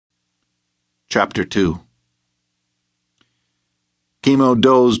Chapter 2. Kimo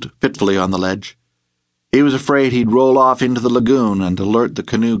dozed fitfully on the ledge. He was afraid he'd roll off into the lagoon and alert the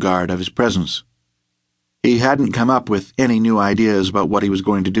canoe guard of his presence. He hadn't come up with any new ideas about what he was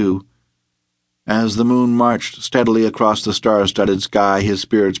going to do. As the moon marched steadily across the star-studded sky, his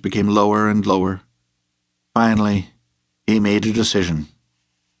spirits became lower and lower. Finally, he made a decision.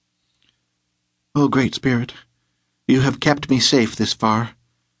 "Oh, Great Spirit, you have kept me safe this far.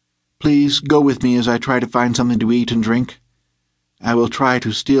 Please go with me as I try to find something to eat and drink. I will try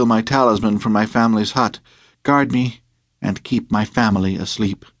to steal my talisman from my family's hut, guard me, and keep my family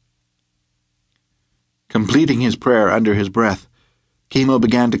asleep." Completing his prayer under his breath, Kimo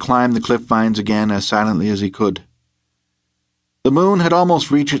began to climb the cliff vines again as silently as he could. The moon had almost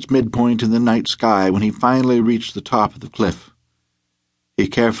reached its midpoint in the night sky when he finally reached the top of the cliff. He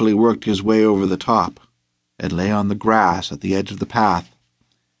carefully worked his way over the top and lay on the grass at the edge of the path.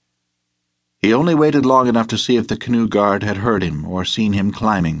 He only waited long enough to see if the canoe guard had heard him or seen him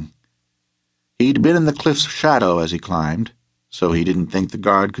climbing. He'd been in the cliff's shadow as he climbed, so he didn't think the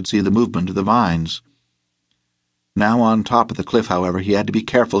guard could see the movement of the vines. Now on top of the cliff, however, he had to be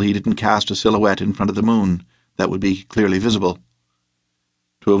careful he didn't cast a silhouette in front of the moon that would be clearly visible.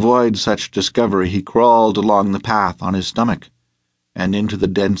 To avoid such discovery, he crawled along the path on his stomach and into the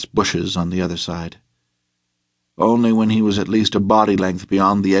dense bushes on the other side. Only when he was at least a body length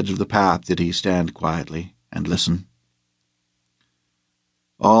beyond the edge of the path did he stand quietly and listen.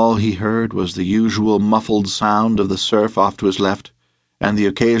 All he heard was the usual muffled sound of the surf off to his left and the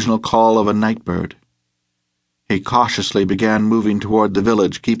occasional call of a night bird. He cautiously began moving toward the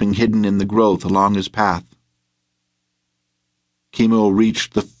village, keeping hidden in the growth along his path. Kimo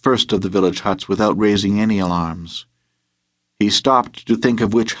reached the first of the village huts without raising any alarms. He stopped to think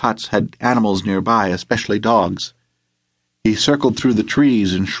of which huts had animals nearby, especially dogs. He circled through the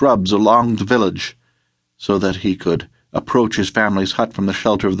trees and shrubs along the village so that he could approach his family's hut from the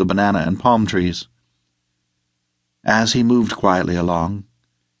shelter of the banana and palm trees. As he moved quietly along,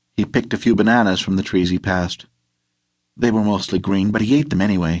 he picked a few bananas from the trees he passed. They were mostly green, but he ate them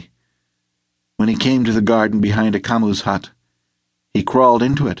anyway. When he came to the garden behind Akamu's hut, he crawled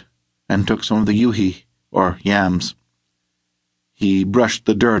into it and took some of the yuhi, or yams. He brushed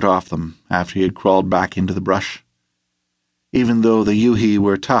the dirt off them after he had crawled back into the brush. Even though the yuhi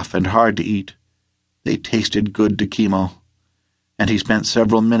were tough and hard to eat, they tasted good to Kimo, and he spent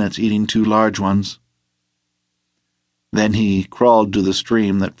several minutes eating 2 large ones. Then he crawled to the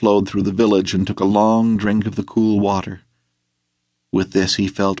stream that flowed through the village and took a long drink of the cool water. With this he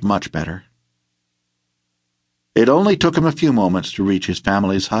felt much better. It only took him a few moments to reach his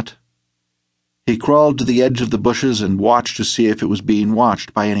family's hut. He crawled to the edge of the bushes and watched to see if it was being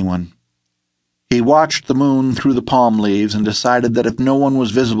watched by anyone. He watched the moon through the palm leaves and decided that if no one was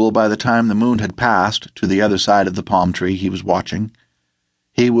visible by the time the moon had passed to the other side of the palm tree he was watching,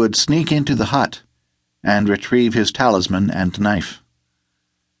 he would sneak into the hut and retrieve his talisman and knife.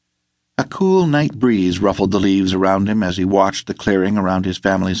 A cool night breeze ruffled the leaves around him as he watched the clearing around his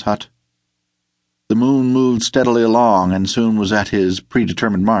family's hut. The moon moved steadily along and soon was at his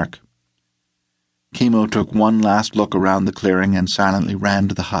predetermined mark. Kimo took one last look around the clearing and silently ran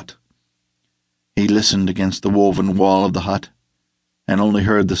to the hut. He listened against the woven wall of the hut and only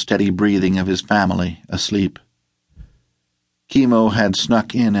heard the steady breathing of his family asleep. Kimo had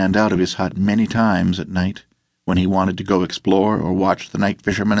snuck in and out of his hut many times at night when he wanted to go explore or watch the night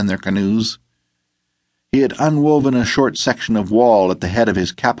fishermen in their canoes. He had unwoven a short section of wall at the head of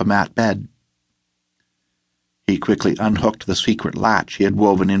his kappa-mat bed. He quickly unhooked the secret latch he had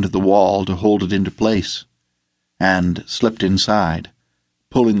woven into the wall to hold it into place, and slipped inside,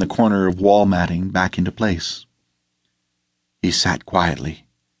 pulling the corner of wall matting back into place. He sat quietly,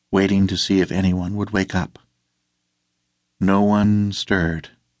 waiting to see if anyone would wake up. No one stirred.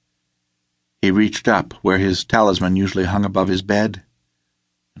 He reached up where his talisman usually hung above his bed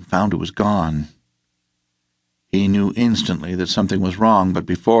and found it was gone. He knew instantly that something was wrong, but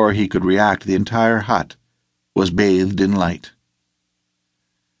before he could react, the entire hut was bathed in light.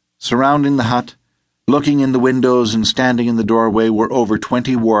 Surrounding the hut, looking in the windows and standing in the doorway, were over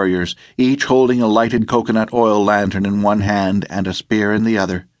 20 warriors, each holding a lighted coconut oil lantern in one hand and a spear in the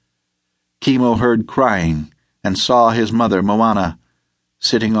other. Kimo heard crying and saw his mother, Moana,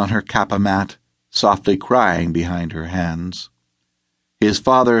 sitting on her kappa mat, softly crying behind her hands. His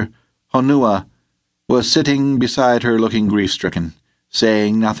father, Honua, was sitting beside her looking grief-stricken,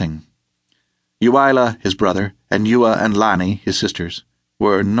 saying nothing. Uaila, his brother, and Ua and Lani, his sisters,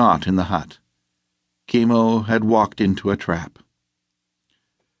 were not in the hut. Kimo had walked into a trap.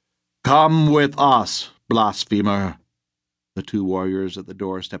 "Come with us, blasphemer," The two warriors at the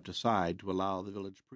door stepped aside to allow the village priest